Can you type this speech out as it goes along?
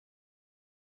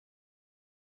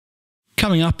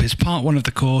Coming up is part one of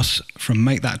the course from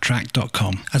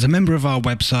makethattrack.com. As a member of our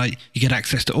website, you get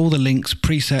access to all the links,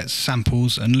 presets,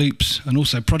 samples and loops, and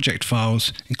also project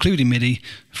files, including MIDI,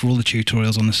 for all the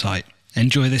tutorials on the site.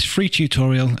 Enjoy this free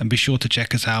tutorial and be sure to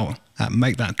check us out at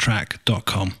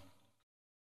makethattrack.com.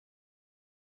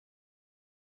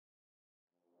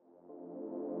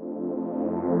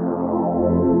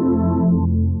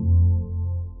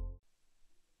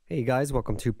 Hey guys,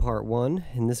 welcome to part one.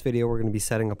 In this video we're going to be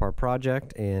setting up our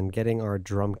project and getting our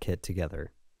drum kit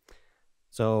together.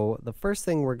 So the first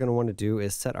thing we're going to want to do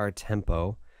is set our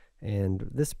tempo, and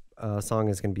this song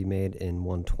is going to be made in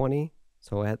 120.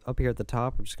 So up here at the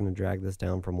top I'm just going to drag this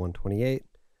down from 128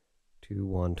 to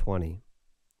 120.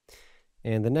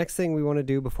 And the next thing we want to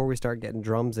do before we start getting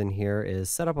drums in here is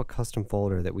set up a custom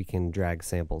folder that we can drag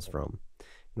samples from.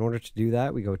 In order to do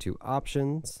that, we go to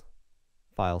Options,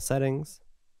 File Settings,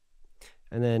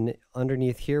 and then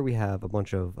underneath here we have a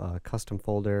bunch of custom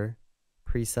folder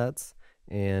presets,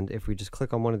 and if we just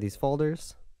click on one of these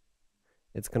folders,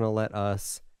 it's going to let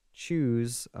us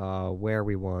choose where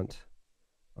we want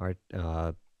our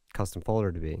custom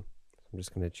folder to be. So I'm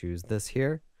just going to choose this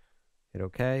here, hit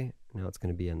OK, now it's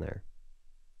going to be in there.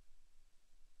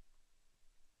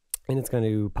 And it's going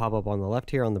to pop up on the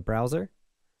left here on the browser.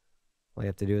 All you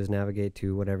have to do is navigate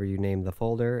to whatever you named the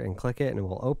folder and click it, and it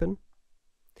will open.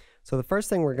 So the first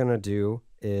thing we're going to do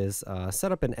is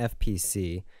set up an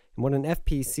FPC. And what an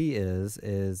FPC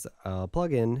is a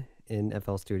plugin in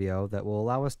FL Studio that will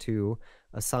allow us to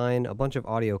assign a bunch of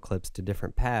audio clips to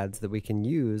different pads that we can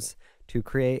use to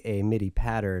create a MIDI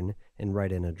pattern and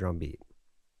write in a drum beat.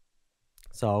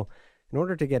 So in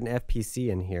order to get an FPC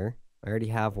in here, I already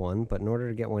have one, but in order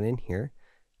to get one in here,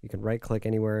 you can right click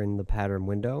anywhere in the pattern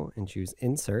window and choose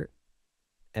Insert,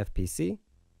 FPC.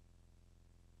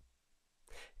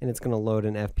 And it's going to load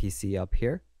an FPC up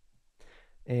here,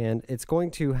 and it's going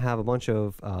to have a bunch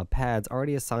of pads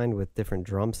already assigned with different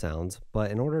drum sounds, but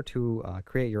in order to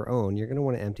create your own, you're going to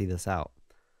want to empty this out.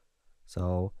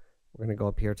 So we're going to go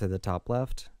up here to the top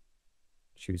left,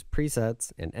 choose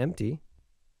Presets and Empty,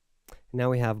 and now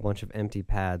we have a bunch of empty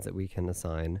pads that we can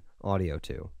assign audio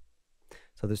to.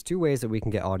 So there's two ways that we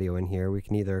can get audio in here. We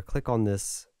can either click on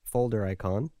this folder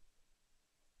icon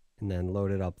and then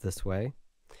load it up this way,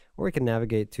 or we can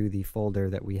navigate to the folder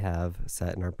that we have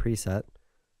set in our preset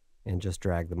and just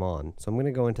drag them on. So I'm going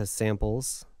to go into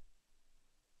Samples,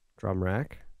 Drum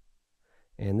Rack,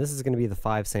 and this is going to be the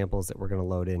 5 samples that we're going to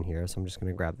load in here. So I'm just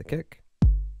going to grab the kick,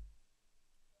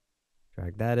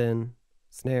 drag that in,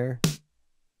 snare,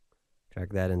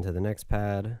 drag that into the next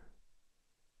pad,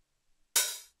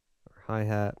 our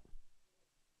hi-hat,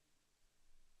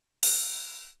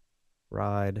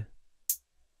 ride,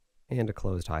 and a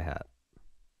closed hi-hat.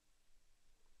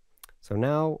 So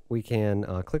now we can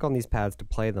click on these pads to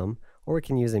play them, or we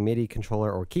can use a MIDI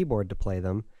controller or keyboard to play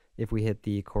them if we hit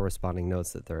the corresponding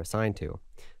notes that they're assigned to.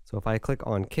 So if I click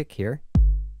on kick here,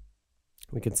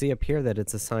 we can see up here that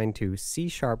it's assigned to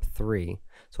C#3.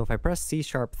 So if I press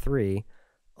C#3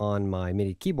 on my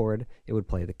MIDI keyboard, it would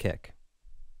play the kick.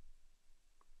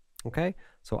 Okay,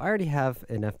 so I already have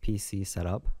an FPC set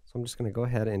up, so I'm just going to go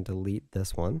ahead and delete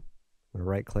this one. I'm going to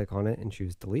right click on it and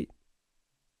choose delete.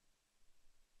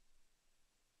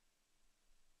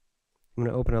 I'm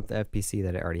going to open up the FPC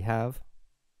that I already have.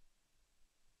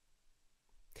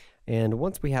 And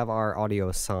once we have our audio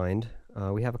assigned,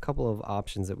 we have a couple of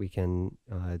options that we can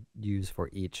use for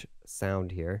each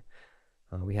sound here.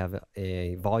 We have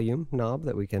a volume knob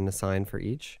that we can assign for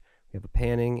each. We have a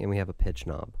panning, and we have a pitch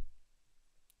knob.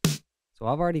 So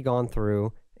I've already gone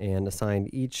through and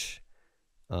assigned each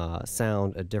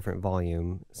sound a different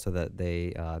volume so that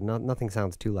they nothing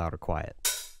sounds too loud or quiet.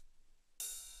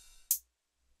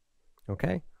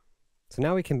 Okay, so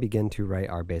now we can begin to write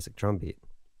our basic drum beat.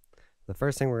 The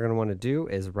first thing we're going to want to do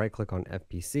is right click on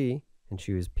FPC and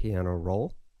choose Piano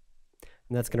Roll.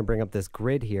 And that's going to bring up this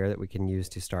grid here that we can use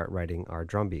to start writing our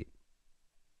drum beat.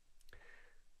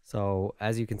 So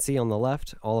as you can see on the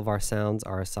left, all of our sounds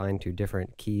are assigned to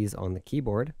different keys on the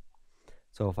keyboard.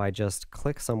 So if I just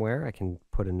click somewhere, I can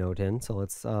put a note in. So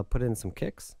let's put in some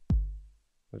kicks.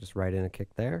 We'll just write in a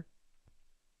kick there.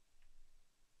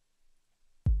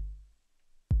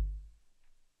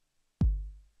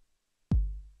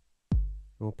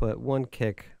 We'll put 1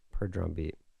 kick per drum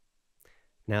beat.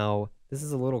 Now, this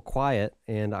is a little quiet,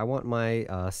 and I want my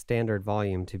standard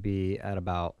volume to be at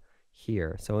about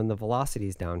here. So in the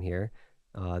velocities down here,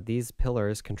 these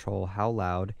pillars control how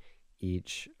loud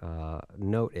each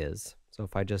note is. So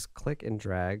if I just click and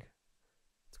drag,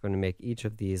 it's going to make each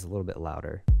of these a little bit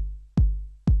louder.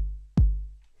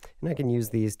 And I can use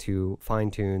these to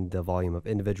fine-tune the volume of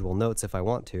individual notes if I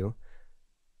want to.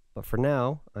 But for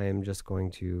now, I am just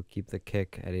going to keep the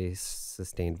kick at a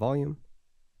sustained volume.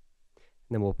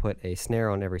 And then we'll put a snare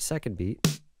on every second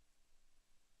beat.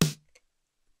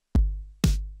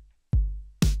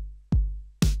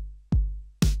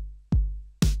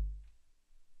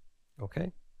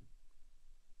 Okay.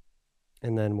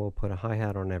 And then we'll put a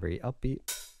hi-hat on every upbeat.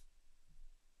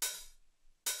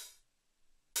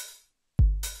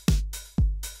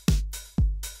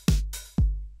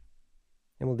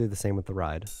 And we'll do the same with the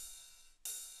ride.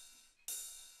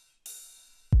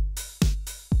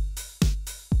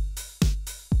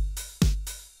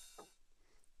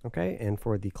 Okay, and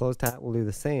for the closed hat, we'll do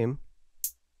the same.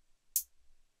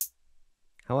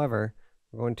 However,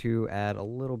 we're going to add a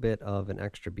little bit of an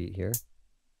extra beat here.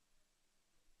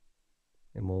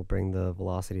 And we'll bring the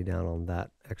velocity down on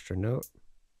that extra note.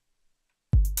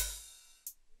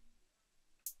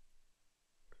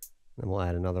 Then we'll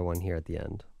add another one here at the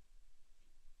end.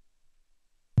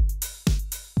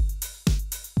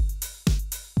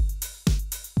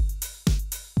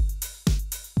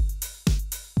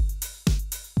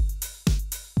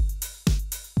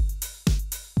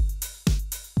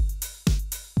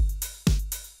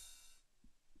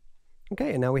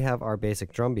 Okay, and now we have our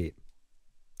basic drum beat.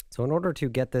 So in order to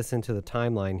get this into the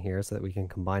timeline here so that we can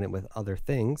combine it with other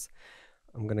things,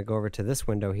 I'm going to go over to this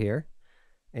window here,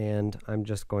 and I'm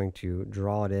just going to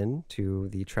draw it in to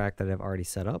the track that I've already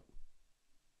set up.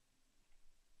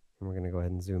 And we're going to go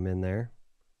ahead and zoom in there.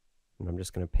 And I'm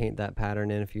just going to paint that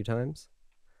pattern in a few times.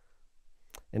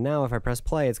 And now if I press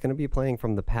play, it's going to be playing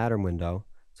from the pattern window.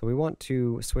 So we want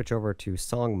to switch over to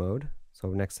song mode. So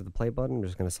next to the play button, I'm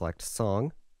just going to select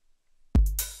song.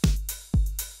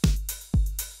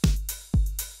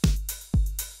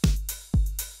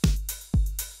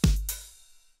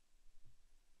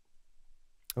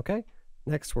 Okay,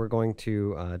 next we're going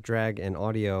to drag an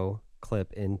audio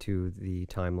clip into the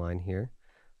timeline here.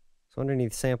 So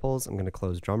underneath samples, I'm going to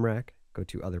close drum rack, go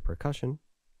to other percussion,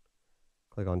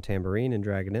 click on tambourine and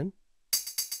drag it in.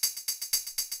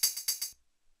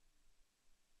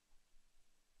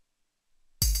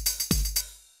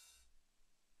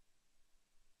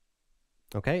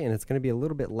 Okay, and it's going to be a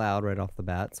little bit loud right off the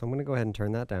bat, so I'm going to go ahead and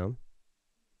turn that down.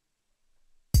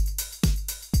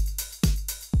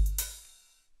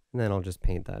 And then I'll just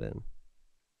paint that in.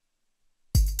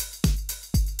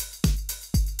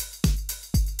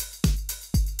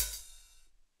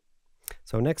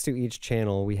 So next to each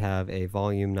channel we have a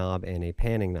volume knob and a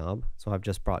panning knob. So I've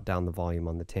just brought down the volume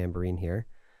on the tambourine here.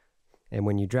 And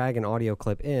when you drag an audio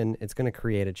clip in, it's going to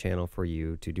create a channel for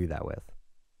you to do that with.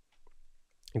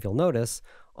 If you'll notice,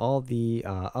 all the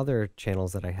other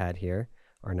channels that I had here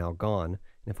are now gone.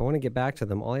 And if I want to get back to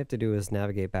them, all I have to do is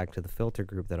navigate back to the filter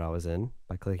group that I was in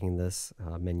by clicking this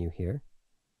menu here.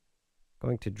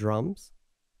 Going to drums,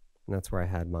 and that's where I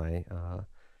had my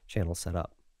channel set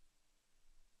up.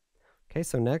 Okay,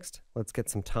 so next, let's get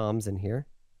some toms in here.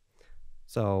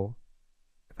 So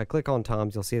if I click on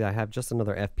toms, you'll see that I have just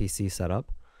another FPC set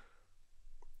up.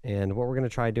 And what we're going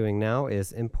to try doing now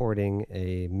is importing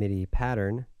a MIDI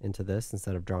pattern into this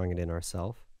instead of drawing it in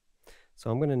ourselves.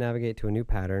 So I'm going to navigate to a new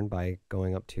pattern by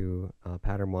going up to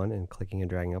pattern 1 and clicking and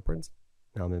dragging upwards.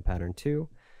 Now I'm in pattern 2.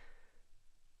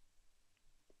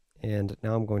 And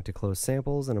now I'm going to close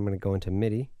samples and I'm going to go into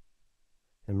MIDI.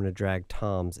 And I'm going to drag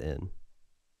toms in.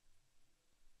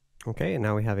 Okay, and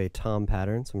now we have a tom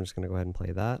pattern, so I'm just going to go ahead and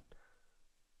play that.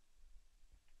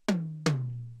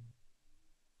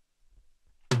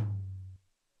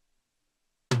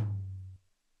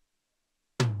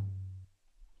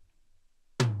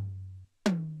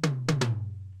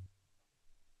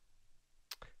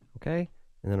 Okay,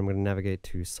 and then I'm going to navigate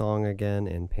to song again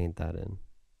and paint that in.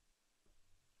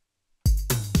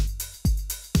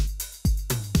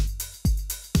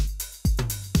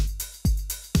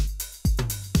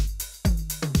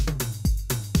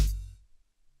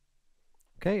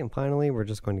 Okay, and finally we're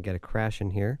just going to get a crash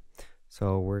in here.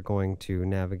 So we're going to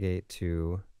navigate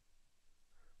to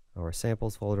our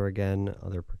samples folder again,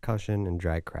 other percussion, and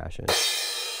drag crash in.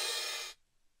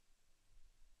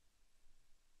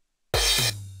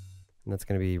 And that's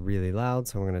going to be really loud,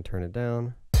 so we're going to turn it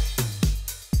down.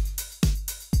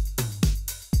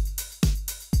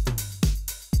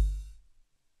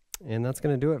 And that's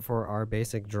going to do it for our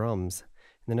basic drums.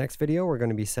 In the next video, we're going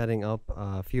to be setting up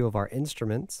a few of our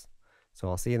instruments. So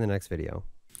I'll see you in the next video.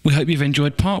 We hope you've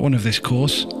enjoyed part 1 of this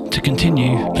course. To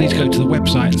continue, please go to the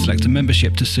website and select a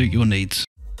membership to suit your needs.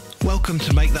 Welcome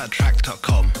to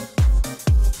MakeThatTrack.com.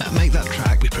 At Make That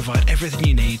Track, we provide everything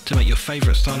you need to make your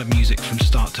favourite style of music from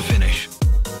start to finish.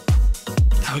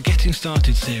 Our Getting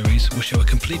Started series will show a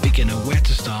complete beginner where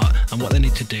to start and what they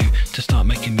need to do to start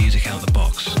making music out of the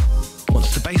box.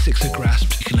 Once the basics are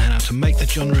grasped, you can learn how to make the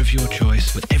genre of your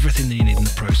choice with everything that you need in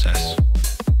the process.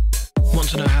 Want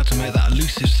to know how to make that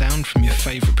elusive sound from your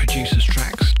favourite producer's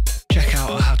tracks? Check out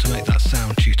our How to Make That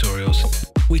Sound tutorials.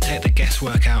 We take the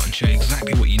guesswork out and show you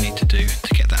exactly what you need to do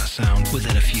to get that sound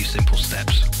within a few simple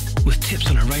steps. With tips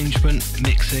on arrangement,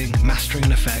 mixing, mastering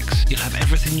and effects, you'll have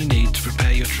everything you need to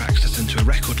prepare your tracks to send to a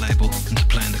record label and to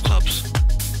play in the clubs.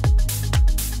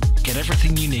 Get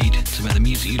everything you need to make the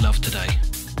music you love today.